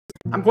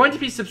I'm going to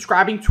be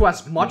subscribing to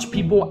as much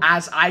people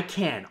as I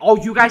can. All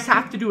you guys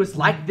have to do is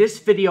like this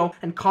video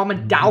and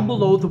comment down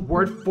below the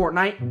word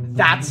Fortnite.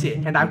 That's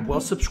it, and I will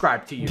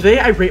subscribe to you. Today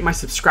I rate my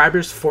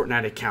subscriber's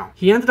Fortnite account.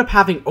 He ended up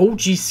having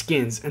OG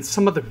skins and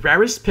some of the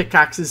rarest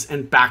pickaxes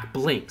and back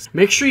blinks.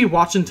 Make sure you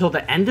watch until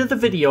the end of the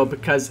video,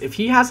 because if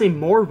he has a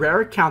more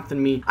rare account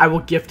than me, I will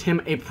gift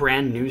him a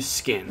brand new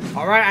skin.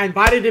 Alright, I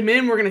invited him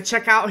in. We're gonna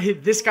check out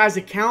this guy's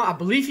account. I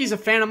believe he's a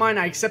fan of mine.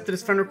 I accepted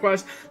his friend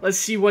request. Let's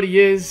see what he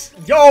is.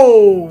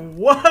 Yo,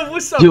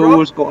 what's up, bro? Yo,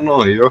 what's going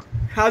on, yo?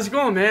 How's it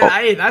going, man?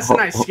 Hey, that's a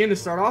nice skin to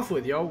start off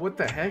with, yo. What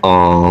the heck?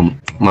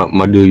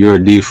 My dude, you're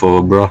a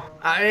default, bro.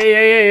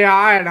 Hey,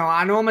 I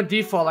know I'm a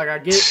default. Like, I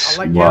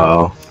like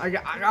wow.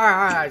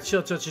 Alright,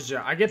 chill.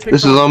 I get picked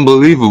This up. is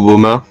unbelievable,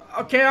 man.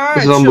 Okay, alright.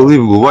 This is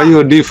unbelievable. Why you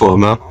a default,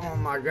 man? Oh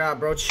my god,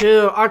 bro.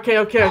 Chill.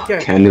 Okay.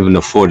 Can't even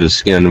afford this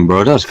skin,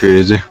 bro. That's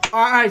crazy.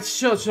 Alright,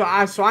 chill. So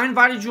I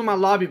invited you in my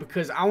lobby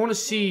because I want to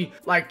see,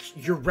 like,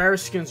 your rare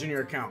skins in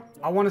your account.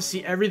 I want to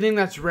see everything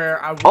that's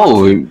rare.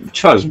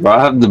 Trust, bro.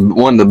 I have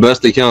one of the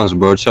best accounts,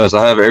 bro. Trust.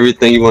 I have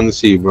everything you want to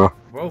see, bro.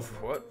 Bro,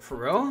 what? For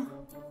real?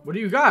 What do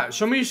you got?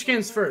 Show me your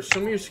skins first. Show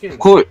me your skins.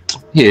 Cool.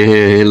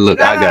 Here.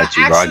 Look, I got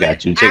you, bro. I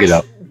got you. Check it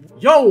out.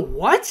 Yo,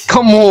 what?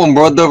 Come on,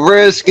 bro. The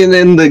rare skin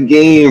in the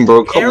game,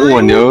 bro. Come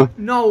on, yo.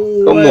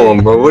 No Come way.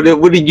 on, bro. What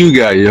do you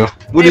got, yo?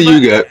 What do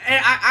you got?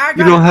 I got,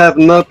 you don't have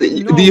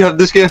nothing. No. Do you have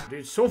this skin?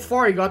 Dude, so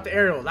far you got the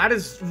aerial. That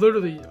is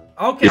literally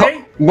okay.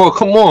 Yo, bro,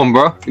 come on,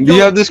 bro. Do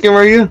you have this skin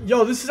right here?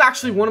 Yo, this is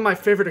actually one of my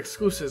favorite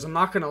exclusives. I'm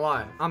not gonna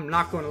lie.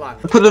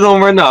 Put it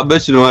on right now. I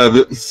bet you don't have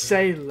it.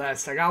 Say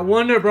less. I got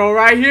one there, bro,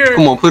 right here.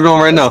 Come on, put it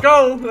on right now.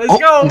 Let's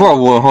go.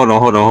 Bro, well, hold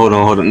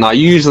on. Nah,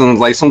 you using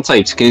like some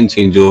type skin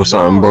changer or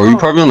something, bro. You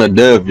probably on the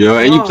dev, yo,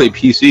 and you play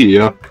PC,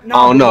 yo. I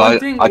don't know.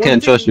 I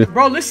can't trust you.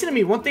 Bro, listen to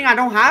me. One thing I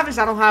don't have is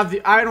I don't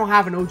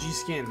have an OG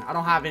skin. I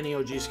don't have any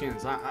OG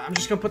skins. I'm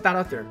just gonna put that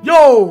out there.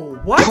 Yo,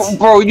 what?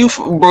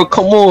 Bro,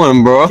 come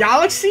on, bro.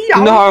 Galaxy?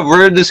 You know how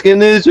rare the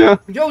skin is, yo?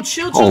 Yo,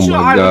 chill. Oh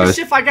Alright, let me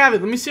see if I have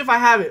it. Let me see if I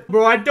have it.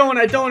 Bro, I don't.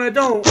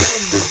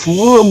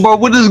 Bro,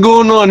 what is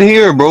going on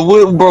here, bro?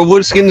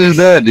 What skin is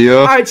that,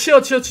 yo? Alright,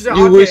 chill.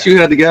 You wish you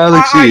had the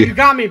Galaxy. Alright, you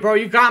got me, bro.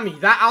 You got me.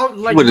 That out,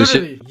 like, what is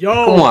literally. It? Yo.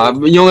 Come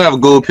on, you don't have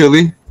gold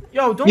pilly.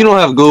 Yo, you don't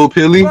have gold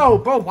pilly.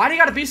 Bro, why do you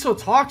gotta be so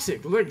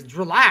toxic? Look,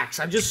 relax.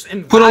 I just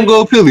am. Put on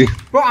gold pilly.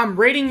 Bro, I'm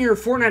rating your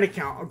Fortnite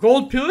account.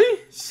 Gold pilly?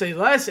 Say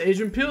less.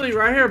 Asian pilly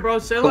right here, bro.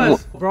 Say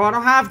less. Bro, I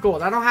don't have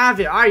gold. I don't have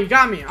it. Alright, you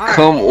got me. Alright.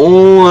 Come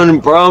on,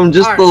 bro. I'm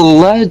just a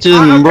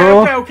legend,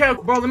 bro. Okay.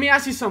 Bro, let me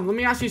ask you something.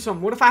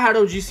 What if I had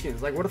OG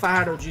skins? Like, what if I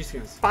had OG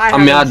skins?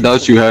 I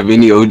doubt you have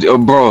any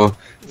OG. Bro,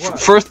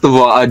 first of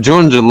all, I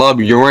joined your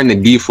lobby. You're wearing the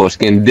default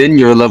skin. Then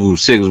you're level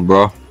 6,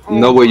 bro.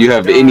 No way you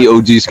have any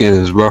OG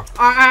skins, bro.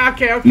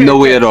 Okay. No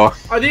way at all.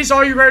 Are these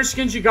all your rare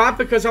skins you got?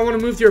 Because I want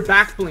to move to your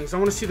back blings. I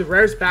want to see the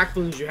rarest back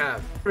blings you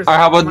have. Alright,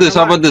 how about this?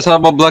 How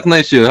about Black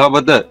Knight shield? How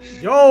about that?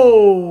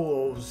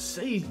 Yo,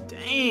 say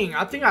dang.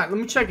 Let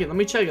me check it. Let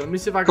me see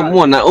if I got it. Come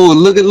on now. Oh,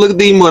 look at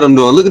the emote I'm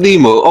doing. Look at the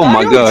emote. Oh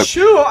my god.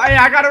 Chill.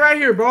 I got it right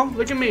here, bro.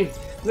 Look at me,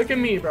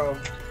 bro.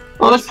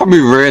 Oh, that's probably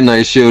very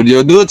nice shield,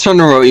 yo. Do a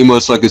turnaround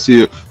emote so I can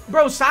see it.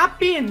 Bro, stop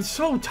being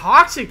so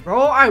toxic,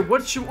 bro. Alright,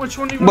 which one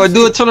do you want? But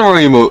do a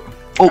turnaround emote.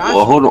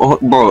 Oh, hold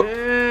on, bro.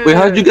 Yeah. Wait,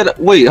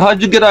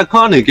 how'd you get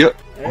iconic, yo?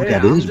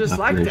 Yeah, I'm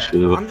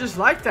just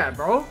like that,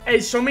 bro. Hey,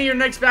 show me your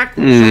next back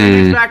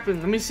bling.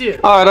 Let me see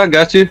it. Alright, I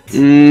got you.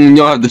 You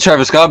don't have the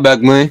Travis Scott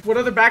back bling. What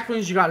other back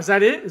blings you got? Is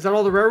that it? Is that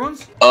all the rare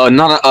ones? I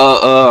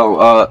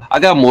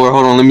got more.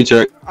 Hold on, let me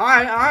check.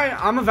 Alright.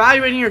 I'm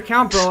evaluating your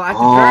account, bro. At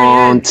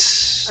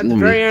the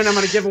very end, I'm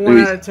gonna give it 1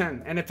 out of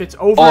 10. And if it's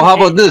over. Oh, how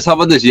about this?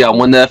 Yeah, I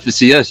won the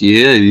FCS.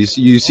 Yeah, you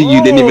see,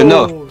 you didn't even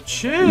know.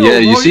 Chill. Yeah,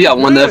 you see, I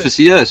won the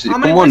FCS.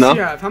 Come on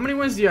now. How many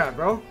wins do you have,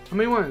 bro? How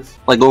many wins?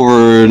 Like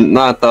over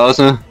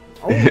 9,000.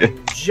 Oh,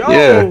 Joe.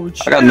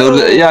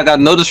 Yeah, I got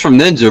notice from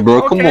Ninja,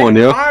 bro. Come on,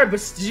 yo. Alright,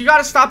 but you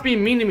gotta stop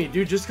being mean to me,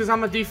 dude. Just because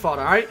I'm a default,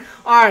 alright?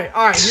 Alright.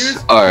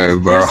 Here's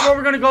bro. Here's what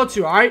we're gonna go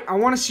to, alright? I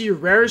want to see your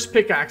rarest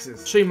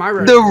pickaxes. Show you my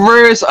rarest. The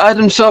rarest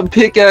item shop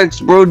pickaxe,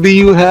 bro. Do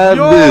you have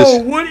this?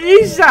 Yo, what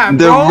is that,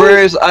 bro? The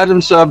rarest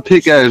item shop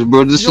pickaxe,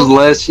 bro. This was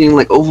last seen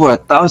like over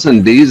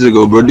 1,000 days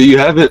ago, bro. Do you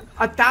have it?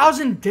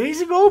 1,000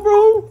 days ago,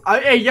 bro?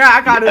 Hey, yeah,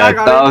 I got it.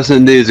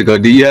 1,000 days ago.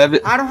 Do you have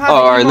it? I don't have it.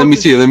 Alright, let me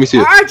see it.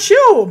 Alright,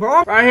 chill,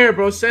 bro. Right here,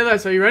 bro. Say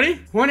less. Are you ready?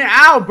 Point it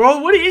out, bro.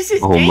 What is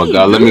this Oh game, my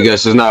god, let me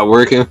guess. It's not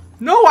working.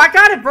 No, I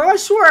got it, bro. I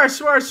swear,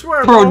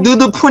 bro. Do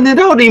the point it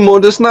out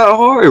emote. That's not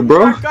hard,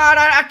 bro. Oh my god,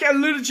 I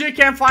legit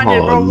can't find it,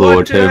 bro. Oh,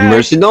 Lord have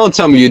mercy. Don't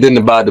tell me you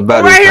didn't buy the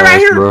battle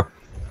pass, bro.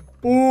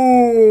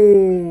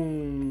 Boom.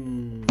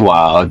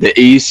 Wow, the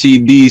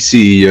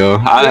ACDC, yo.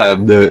 I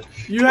have that.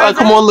 You have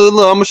come on, look.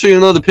 I'm gonna show you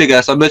another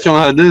pickaxe. I bet you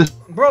don't have this.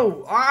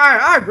 Bro,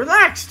 alright,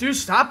 relax, dude.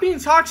 Stop being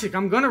toxic.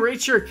 I'm gonna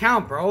rate your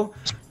account, bro.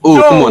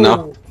 Oh, come on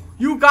now.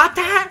 You got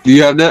that? Do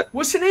you have that?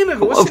 What's the name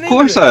of it? Of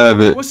course I have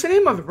it. What's the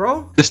name of it,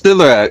 bro? The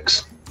Stiller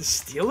Axe. The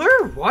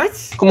Steeler?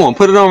 What? Come on,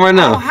 put it on right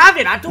now. I don't have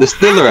it. The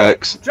Stiller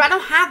Axe. Dude, I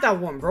don't have that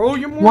one, bro.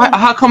 You're more. Why?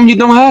 How come you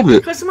don't have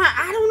it? Because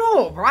I don't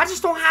know, bro. I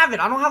just don't have it.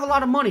 I don't have a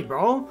lot of money,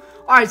 bro.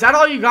 Alright, is that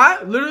all you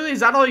got? Literally, is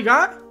that all you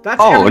got?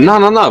 That's Oh, everything.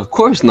 no, of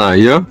course not,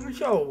 yo.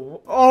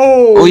 Yo,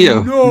 oh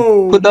yeah.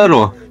 no. Put that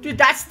on. Dude,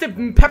 that's the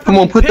peppermint. Come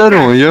on, put that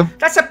on, yo.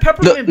 That's a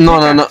peppermint. No.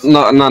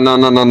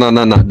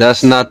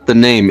 That's not the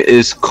name.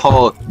 It's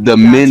called the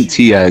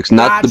Mintiax,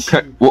 not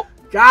the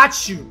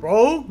Got you,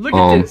 bro. Look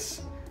at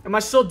this. Am I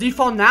still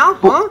default now?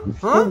 Huh?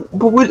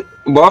 But what?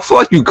 Bro, I feel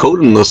like you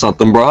coding or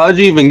something, bro. How'd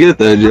you even get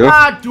that, yo?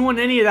 I'm not doing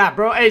any of that,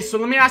 bro. Hey, so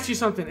let me ask you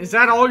something. Is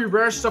that all your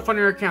rare stuff on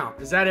your account?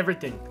 Is that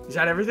everything? Is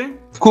that everything?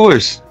 Of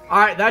course.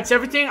 Alright, that's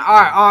everything?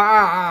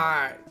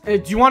 Alright. Hey,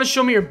 do you want to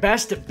show me your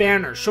best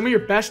banner? Show me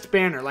your best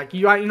banner. Like,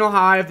 you know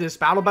how I have this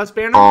battle bus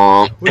banner?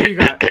 What do you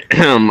got?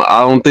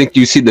 I don't think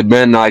you see the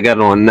banner I got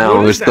on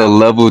now. It's the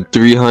level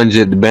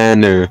 300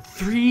 banner.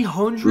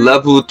 300?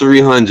 Level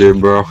 300,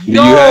 bro. Do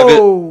you have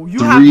it? You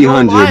 300,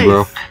 have no life.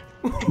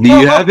 Bro. Do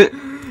you have it?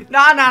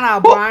 Nah,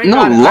 bro.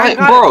 No, like,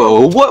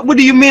 bro. What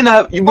do you mean?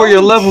 Bro,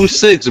 you're level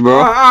 6,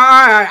 bro.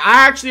 Alright.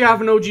 I actually have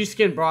an OG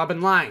skin, bro. I've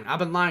been lying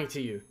to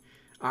you.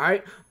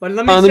 Alright, but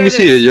let me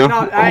see it, yo.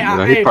 No,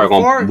 he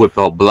probably gonna whip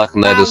out Black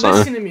Knight or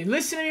something.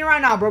 Listen to me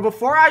right now, bro.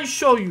 Before I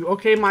show you,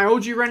 okay, my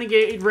OG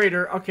Renegade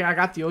Raider. Okay, I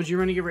got the OG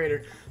Renegade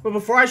Raider. But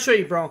before I show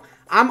you, bro,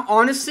 I'm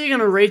honestly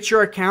gonna rate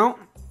your account.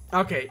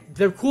 Okay,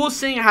 the coolest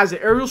thing, it has an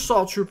aerial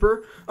assault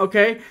trooper.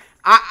 Okay,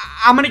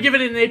 I'm gonna give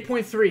it an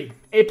 8.3.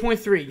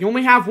 8.3. You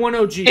only have one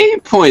OG.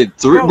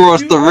 8.3, bro.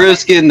 It's the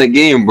rarest skin in the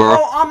game, bro.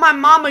 Bro, on my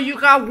mama, you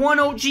got one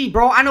OG,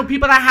 bro. I know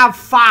people that have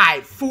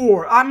 5,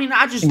 4. I mean,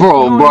 I just.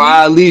 Bro,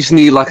 I at least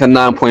need like a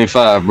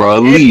 9.5, bro.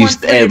 At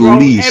least.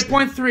 8.3.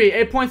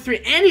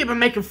 8.3. And you've been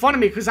making fun of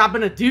me because I've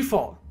been a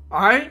default.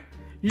 All right.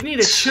 You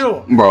need to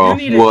chill, bro.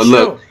 Well,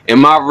 look, in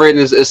my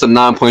ratings, it's a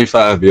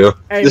 9.5, yo.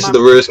 Hey, this is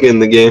the rarest skin in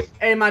the game.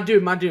 Hey, my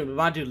dude.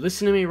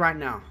 Listen to me right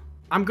now.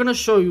 I'm gonna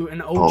show you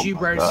an OG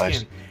rare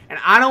skin, and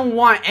I don't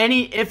want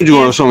any. If you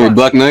want to show me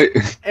Black Knight?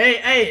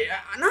 Hey,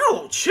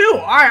 no, chill.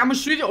 All right, I'm gonna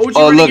show you the OG.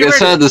 Oh, look, it's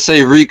sad to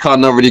say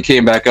Recon already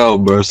came back out,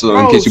 bro. So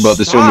in case you about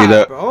to show me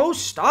that, bro,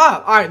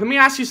 stop. All right, let me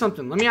ask you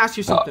something. Do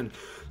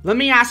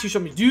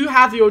you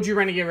have the OG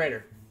Renegade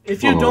Raider?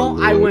 If you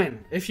don't, I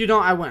win. If you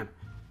don't, I win.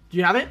 Do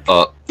you have it?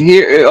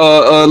 Here,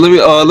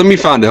 let me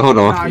find it. Hold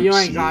on. Nah, you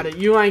ain't got it.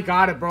 You ain't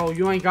got it, bro.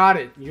 You ain't got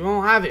it. You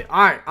don't have it. All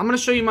right, I'm gonna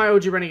show you my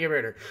OG Renegade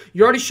Raider.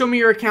 You already showed me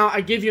your account.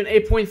 I give you an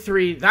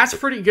 8.3. That's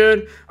pretty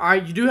good. All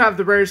right, you do have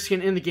the rarest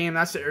skin in the game.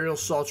 That's the aerial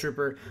assault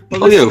trooper.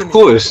 But yeah, of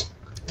course.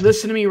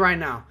 Listen to me right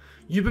now.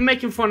 You've been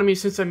making fun of me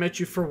since I met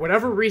you for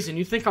whatever reason.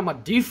 You think I'm a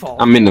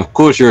default. I mean, of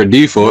course you're a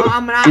default. No,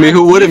 I mean,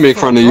 who wouldn't make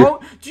fun of you?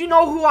 Do you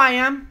know who I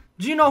am?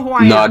 Do you know who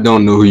I am? No, I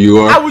don't know who you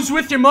are. I was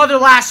with your mother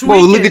last week.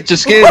 Bro, look at your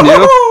skin,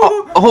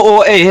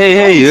 yo.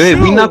 Hey,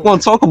 we not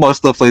gonna talk about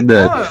stuff like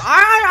that.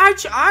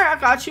 I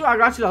got you.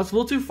 That's a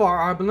little too far.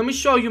 All right, but let me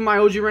show you my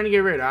OG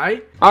Renegade Raider. All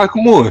right. All right,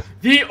 come on.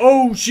 The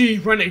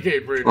OG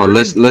Renegade Raider. Oh,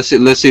 let's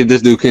see if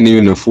this dude can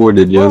even afford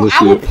it, yo.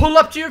 I will pull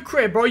up to your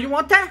crib, bro. You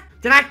want that?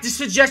 Then I just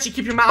suggest you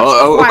keep your mouth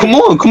quiet.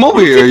 Come over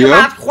here, yo.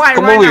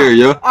 Come over here,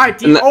 yo. Alright,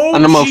 the OG.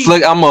 And I'm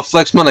gonna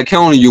flex my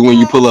account on you when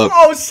you pull up.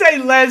 Oh, say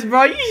less,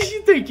 bro.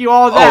 You think you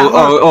all that.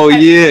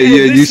 Yeah.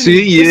 You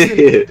see?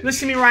 Yeah.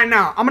 Listen to me right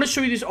now. I'm gonna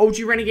show you this OG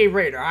Renegade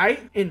Raider,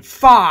 alright? In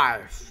 5.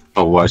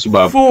 Oh, watch. You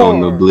about to put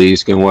on the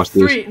blaze. Can watch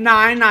this. 3. Nah,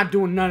 I'm not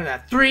doing none of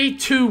that. 3,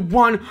 2,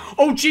 1.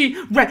 OG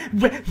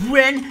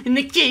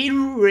Renegade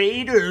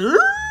Raider.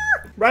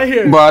 Right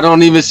here. Bro, I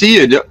don't even see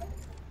it, yo.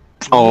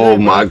 Oh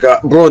my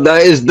god, bro,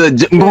 that is the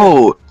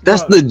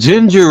that's the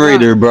Ginger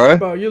Raider, bro.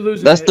 Bro, you're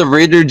losing. That's the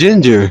Raider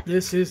Ginger.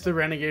 This is the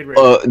Renegade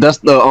Raider. That's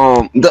the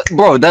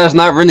bro, that's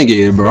not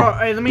Renegade, bro.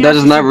 Hey, let me that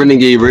is not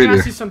Renegade Raider. Let me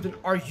ask you something.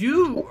 Are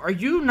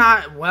you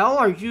not well?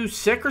 Are you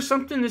sick or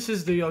something? This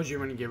is the OG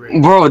Renegade Raider.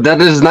 Bro,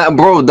 that is not,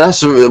 bro.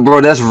 That's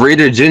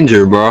Raider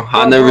Ginger, bro.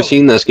 I never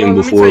seen that skin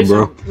before,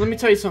 bro. Let me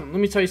tell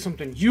you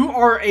something. You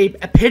are a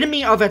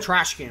epitome of a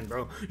trash can,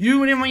 bro.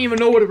 You didn't even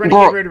know what a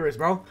Renegade Raider is,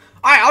 bro.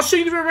 Alright, I'll show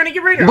you the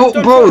Renegade Raider. What?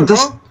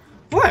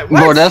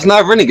 Bro, that's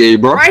not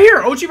Renegade, bro. Right here,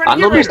 OG Renegade Raider. I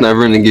know it's not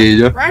Renegade,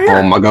 yo. Right here.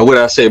 Oh my god, what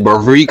did I say, bro?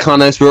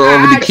 Recon expert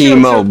already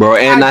came out, bro.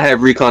 And I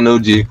have Recon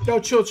OG. Yo,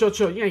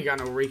 chill. You ain't got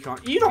no Recon.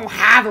 You don't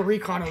have a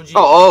Recon OG.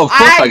 Oh, of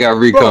course I got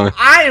Recon. Bro,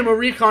 I am a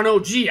Recon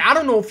OG. I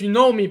don't know if you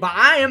know me, but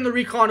I am the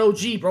Recon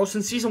OG, bro.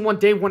 Since season 1,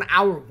 day 1,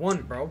 hour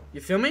 1, bro.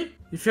 You feel me?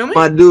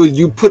 My dude,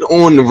 you put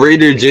on the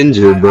Raider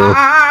Ginger, bro.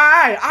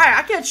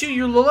 I get you.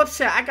 You're a little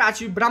upset. I got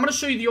you. But I'm going to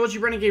show you the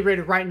OG Renegade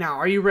Raider right now.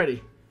 Are you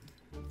ready?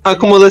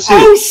 Come on, let's see.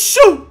 Oh,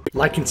 shoot!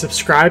 Like and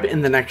subscribe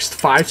in the next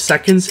 5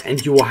 seconds,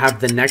 and you will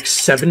have the next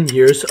 7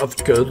 years of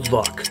good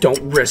luck.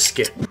 Don't risk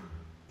it.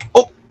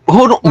 Oh,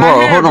 hold on,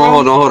 bro.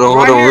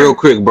 Hold on, real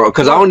quick, bro.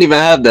 Because I don't even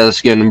have that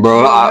skin,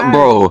 bro.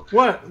 Bro.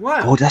 What?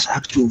 Oh, that's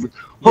actually.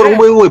 Hold on,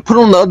 wait. Put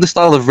on the other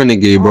style of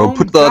Renegade, bro.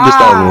 Put the other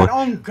style on.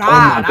 Oh,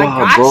 God.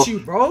 I got you,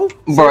 bro.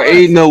 Bro,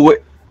 ain't no way.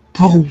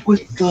 Bro, what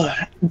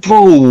the?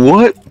 Bro,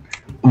 what?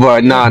 Bro,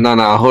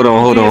 nah. Hold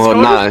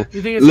on. Nah.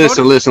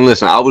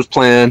 Listen. I was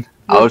playing.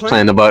 I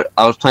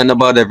was playing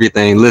about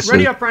everything. Listen.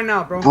 Ready up right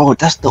now, bro. Bro,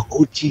 that's the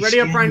OG.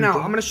 Ready up right now.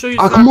 I'm gonna show you.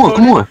 Come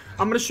on.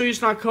 I'm gonna show you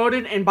it's not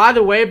coded. And by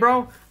the way,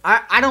 bro,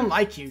 I don't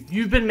like you.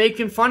 You've been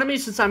making fun of me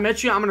since I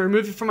met you. I'm gonna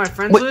remove you from my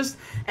friends list,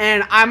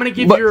 and I'm gonna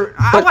give you.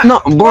 Bro, it's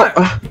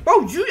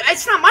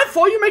not my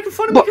fault. You're making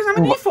fun of me because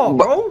I'm a default,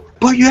 bro.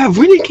 Bro, you have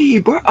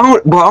Renegade, bro. I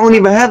don't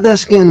even have that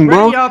skin,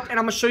 bro. Ready up, and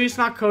I'm gonna show you it's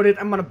not coded.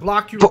 I'm gonna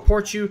block you,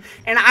 report you,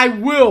 and I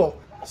will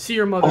see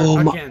your mother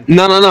again.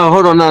 No,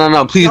 hold on,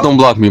 no, please don't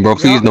block me, bro.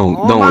 Please don't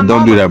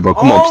do that, bro.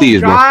 Come on, please,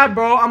 bro. God,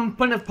 bro, I'm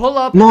putting a pull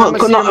up. No,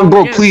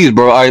 bro, please,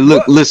 bro. All right,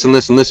 look, listen.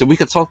 We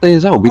can talk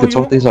things out.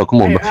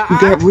 Come on, bro. You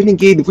got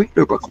Renegade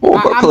Raider, bro. Come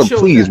on, bro.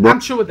 Please, bro.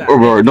 I'm chill with that.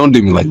 Bro, don't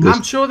do me like this.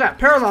 I'm chill with that.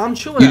 Parallel, I'm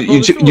chill with that.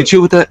 You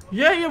chill with that?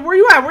 Yeah. Where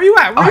you at?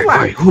 All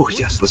right. Oh,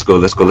 yes. Let's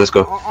go.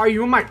 Are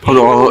you in my game? Hold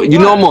on. You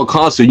know I'm on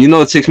console. You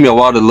know it takes me a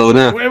while to load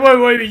in.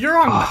 Wait. You're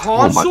on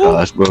console? Oh my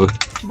gosh, bro.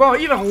 Bro,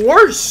 even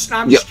worse. Nah,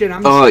 I'm just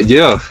kidding.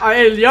 Yeah.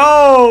 Hey,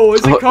 yo,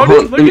 is it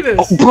coded? Look at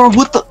this. Bro,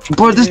 what the?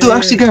 Bro, this dude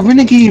actually got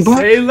Renegade, bro.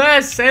 Say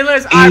less.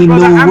 Alright,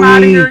 brother, I'm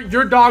out of here.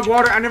 You're dog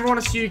water. I never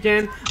want to see you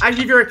again. I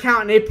give your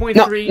account an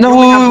 8.3. No,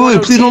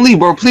 wait. Please don't leave,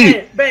 bro. Please.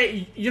 Hey,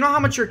 babe, you know how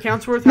much your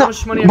account's worth? How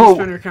much money have you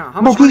spent on your account?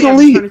 How much money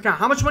have you spent on your account?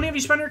 How much money have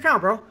you spent on your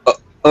account, bro?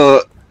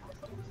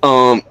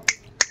 I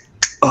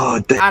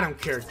I don't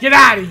care. Get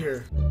out of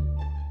here.